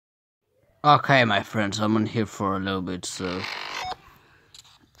Okay, my friends, I'm on here for a little bit, so...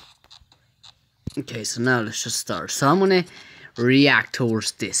 Okay, so now let's just start. So I'm gonna react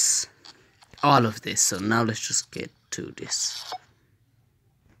towards this. All of this, so now let's just get to this.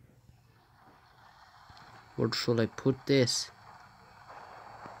 Where should I put this?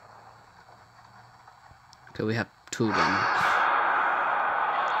 Okay, we have two then.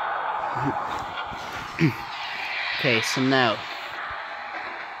 Okay, so now...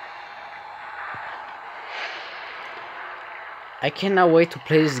 I cannot wait to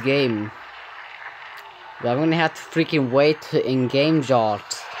play this game. But I'm gonna have to freaking wait in Game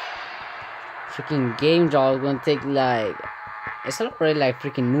Jolt. Freaking Game Jolt is gonna take like... It's already like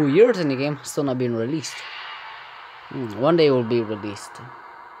freaking New Year's and the game has still not been released. One day it will be released.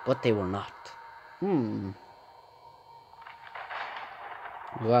 But they will not.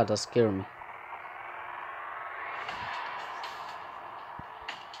 Wow, that scared me.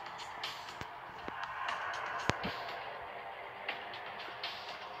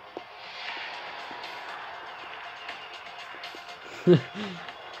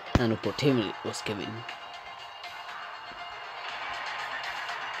 An opportunity was given.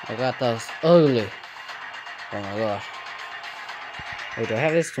 I got those ugly. Oh my gosh. Wait, do I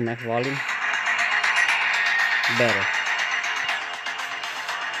have this to max volume? Better.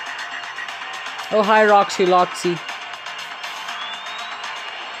 Oh, hi, Roxy.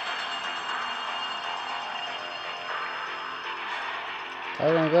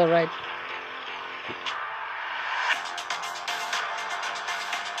 Oh, I'm good, right?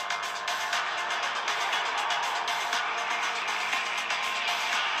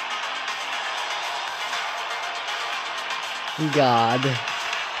 God.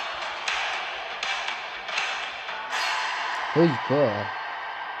 Oh God.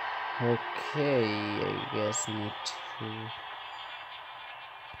 Okay, I guess I need to...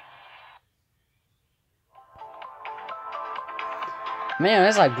 Man,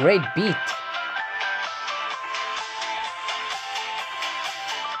 that's a great beat.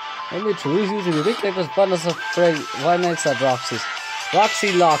 Let me choose using the reclickers buttons of phrase. Why next at Roxy's?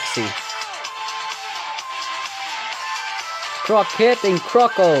 Roxy. Crockett and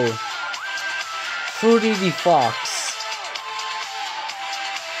Croco. Fruity the Fox.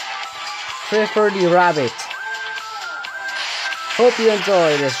 Tripper the Rabbit. Hope you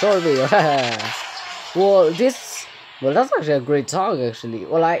enjoy this short video. Well, that's actually a great song, actually.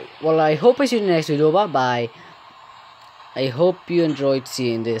 Well, I hope I see you in the next video. Bye bye. I hope you enjoyed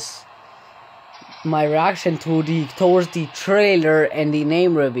seeing this. My reaction towards the trailer and the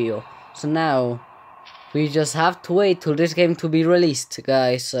name reveal. So now we just have to wait till this game to be released,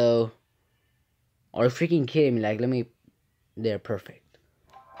 guys. So, are you freaking kidding me? Like, they're perfect.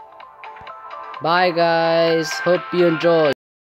 Bye, guys. Hope you enjoy.